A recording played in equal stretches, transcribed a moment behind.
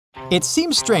It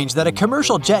seems strange that a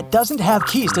commercial jet doesn't have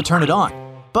keys to turn it on,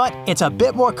 but it's a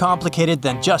bit more complicated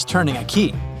than just turning a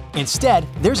key. Instead,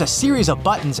 there's a series of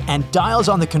buttons and dials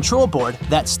on the control board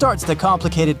that starts the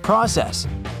complicated process.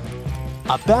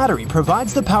 A battery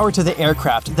provides the power to the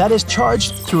aircraft that is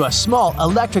charged through a small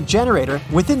electric generator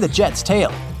within the jet's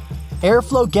tail.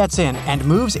 Airflow gets in and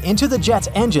moves into the jet's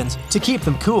engines to keep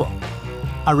them cool.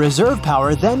 A reserve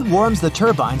power then warms the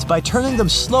turbines by turning them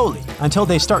slowly until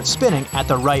they start spinning at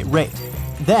the right rate.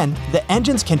 Then, the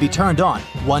engines can be turned on,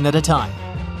 one at a time.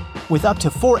 With up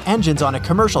to 4 engines on a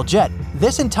commercial jet,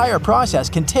 this entire process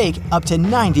can take up to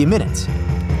 90 minutes.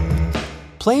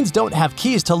 Planes don't have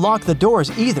keys to lock the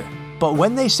doors either, but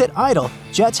when they sit idle,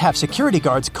 jets have security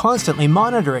guards constantly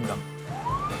monitoring them.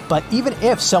 But even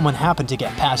if someone happened to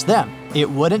get past them, it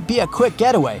wouldn't be a quick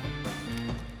getaway.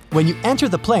 When you enter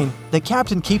the plane, the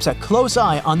captain keeps a close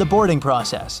eye on the boarding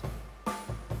process.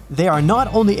 They are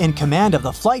not only in command of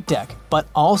the flight deck, but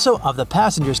also of the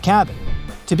passenger's cabin.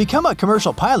 To become a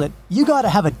commercial pilot, you gotta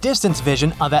have a distance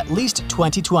vision of at least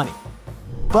 20/20.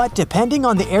 But depending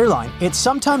on the airline, it's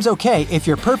sometimes okay if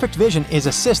your perfect vision is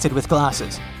assisted with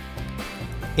glasses.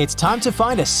 It's time to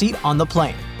find a seat on the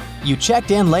plane. You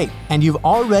checked in late, and you've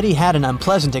already had an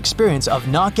unpleasant experience of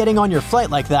not getting on your flight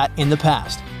like that in the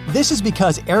past. This is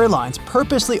because airlines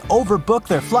purposely overbook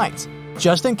their flights,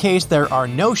 just in case there are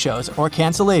no-shows or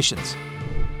cancellations.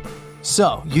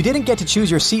 So, you didn't get to choose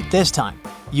your seat this time.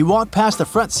 You walk past the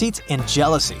front seats in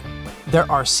jealousy. There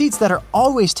are seats that are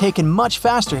always taken much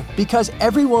faster because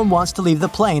everyone wants to leave the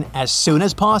plane as soon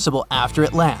as possible after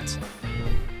it lands.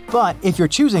 But if you're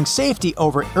choosing safety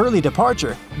over early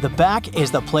departure, the back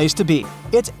is the place to be.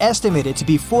 It's estimated to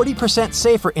be 40%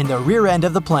 safer in the rear end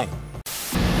of the plane.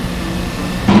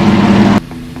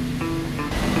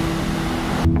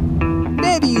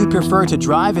 Maybe you'd prefer to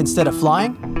drive instead of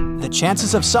flying? The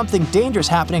chances of something dangerous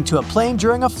happening to a plane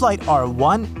during a flight are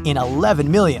 1 in 11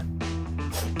 million.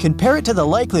 Compare it to the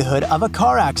likelihood of a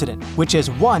car accident, which is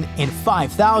 1 in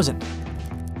 5,000.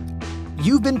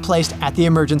 You've been placed at the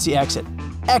emergency exit.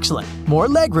 Excellent, more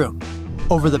legroom.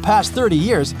 Over the past 30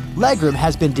 years, legroom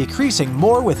has been decreasing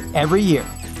more with every year.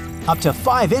 Up to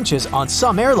 5 inches on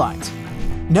some airlines.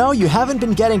 No, you haven't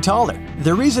been getting taller.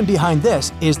 The reason behind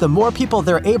this is the more people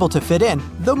they're able to fit in,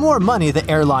 the more money the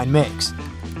airline makes.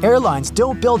 Airlines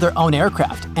don't build their own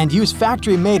aircraft and use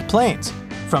factory-made planes.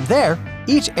 From there,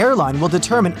 each airline will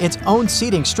determine its own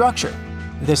seating structure.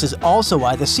 This is also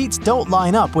why the seats don't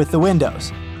line up with the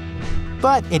windows.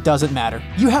 But it doesn't matter.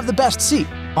 You have the best seat,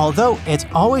 although it's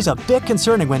always a bit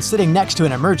concerning when sitting next to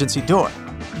an emergency door.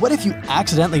 What if you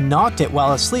accidentally knocked it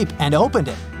while asleep and opened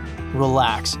it?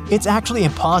 Relax. It's actually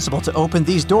impossible to open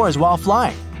these doors while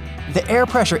flying. The air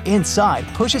pressure inside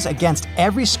pushes against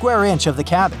every square inch of the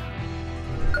cabin.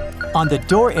 On the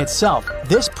door itself,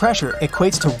 this pressure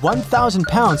equates to 1,000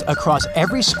 pounds across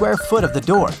every square foot of the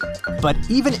door. But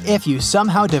even if you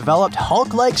somehow developed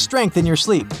Hulk-like strength in your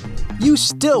sleep, you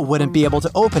still wouldn't be able to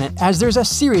open it as there's a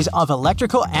series of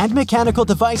electrical and mechanical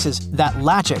devices that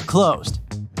latch it closed.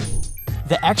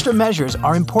 The extra measures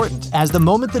are important as the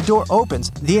moment the door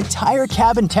opens, the entire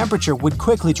cabin temperature would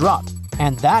quickly drop,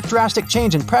 and that drastic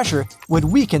change in pressure would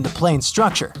weaken the plane's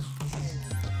structure.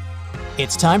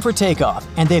 It's time for takeoff,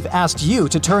 and they've asked you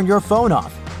to turn your phone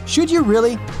off. Should you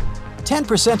really?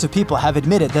 10% of people have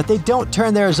admitted that they don't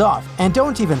turn theirs off and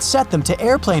don't even set them to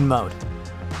airplane mode.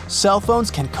 Cell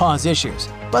phones can cause issues,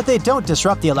 but they don't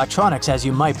disrupt the electronics as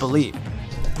you might believe.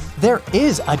 There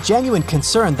is a genuine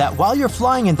concern that while you're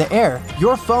flying in the air,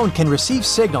 your phone can receive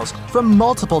signals from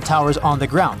multiple towers on the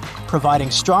ground,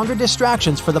 providing stronger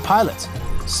distractions for the pilots.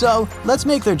 So, let's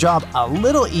make their job a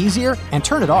little easier and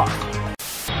turn it off.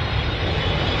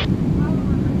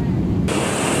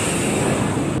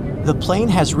 The plane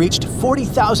has reached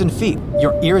 40,000 feet,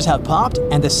 your ears have popped,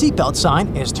 and the seatbelt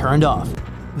sign is turned off.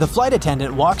 The flight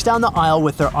attendant walks down the aisle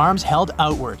with their arms held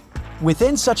outward.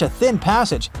 Within such a thin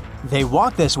passage, they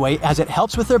walk this way as it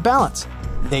helps with their balance.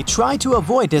 They try to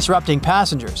avoid disrupting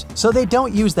passengers, so they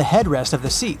don't use the headrest of the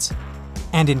seats.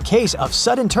 And in case of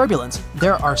sudden turbulence,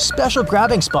 there are special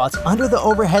grabbing spots under the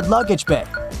overhead luggage bay.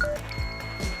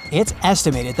 It's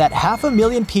estimated that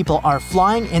 500,000 people are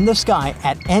flying in the sky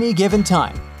at any given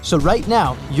time. So right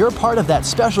now, you're part of that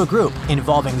special group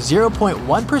involving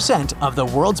 0.1% of the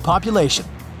world's population.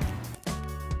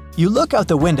 You look out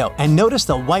the window and notice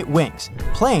the white wings.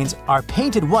 Planes are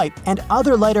painted white and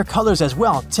other lighter colors as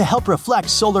well to help reflect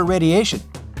solar radiation.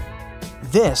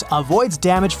 This avoids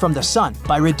damage from the sun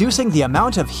by reducing the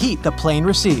amount of heat the plane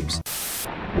receives.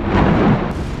 We'll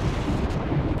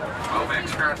be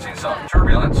experiencing some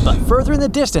turbulence. But further in the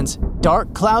distance,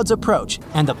 dark clouds approach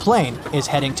and the plane is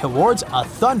heading towards a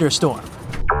thunderstorm.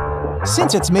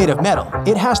 Since it's made of metal,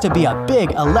 it has to be a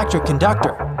big electric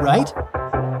conductor, right?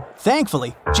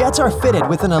 Thankfully, jets are fitted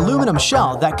with an aluminum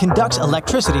shell that conducts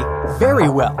electricity very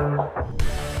well.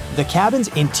 The cabin's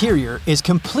interior is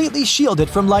completely shielded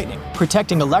from lightning,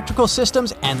 protecting electrical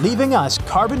systems and leaving us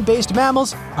carbon-based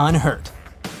mammals unhurt.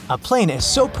 A plane is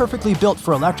so perfectly built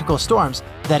for electrical storms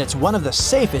that it's one of the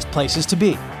safest places to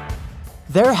be.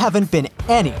 There haven't been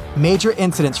any major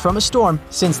incidents from a storm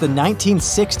since the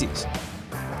 1960s.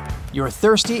 You're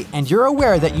thirsty and you're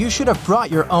aware that you should have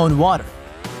brought your own water.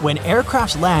 When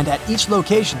aircrafts land at each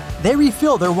location, they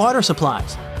refill their water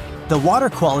supplies. The water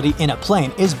quality in a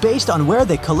plane is based on where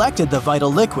they collected the vital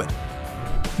liquid.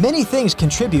 Many things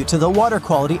contribute to the water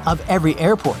quality of every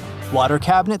airport. Water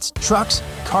cabinets, trucks,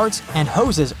 carts, and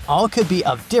hoses all could be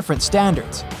of different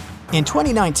standards. In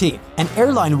 2019, an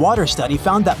airline water study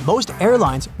found that most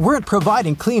airlines weren't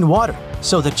providing clean water,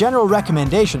 so the general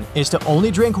recommendation is to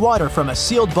only drink water from a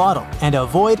sealed bottle and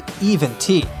avoid even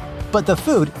tea. But the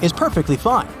food is perfectly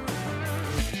fine.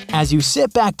 As you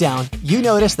sit back down, you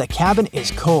notice the cabin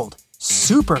is cold.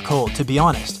 Super cold, to be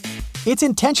honest. It's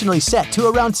intentionally set to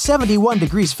around 71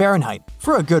 degrees Fahrenheit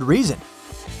for a good reason.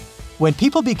 When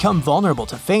people become vulnerable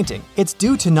to fainting, it's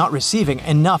due to not receiving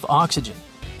enough oxygen.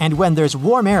 And when there's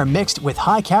warm air mixed with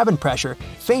high cabin pressure,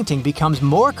 fainting becomes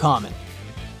more common.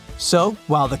 So,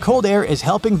 while the cold air is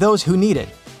helping those who need it,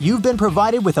 you've been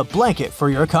provided with a blanket for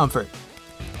your comfort.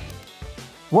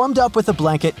 Warmed up with a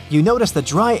blanket, you notice the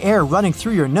dry air running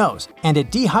through your nose, and it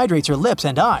dehydrates your lips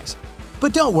and eyes.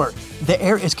 But don't worry, the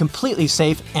air is completely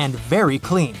safe and very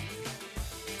clean.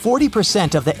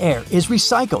 40% of the air is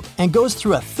recycled and goes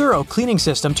through a thorough cleaning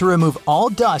system to remove all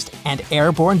dust and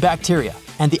airborne bacteria,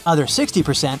 and the other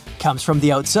 60% comes from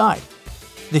the outside.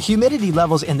 The humidity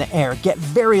levels in the air get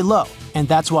very low, and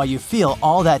that's why you feel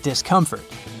all that discomfort.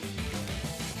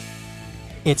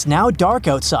 It's now dark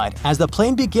outside as the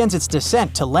plane begins its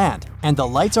descent to land, and the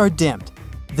lights are dimmed.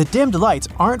 The dimmed lights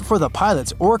aren't for the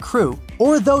pilots or crew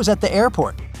or those at the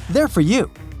airport. They're for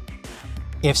you.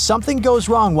 If something goes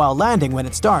wrong while landing when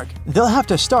it's dark, they'll have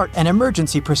to start an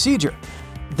emergency procedure.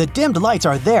 The dimmed lights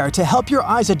are there to help your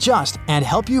eyes adjust and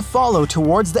help you follow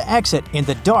towards the exit in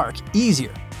the dark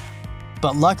easier.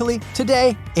 But luckily,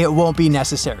 today, it won't be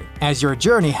necessary, as your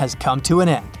journey has come to an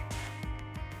end.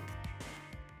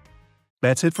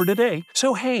 That's it for today.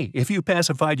 So hey, if you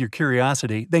pacified your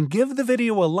curiosity, then give the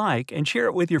video a like and share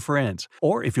it with your friends.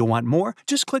 Or if you want more,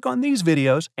 just click on these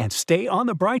videos and stay on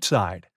the bright side.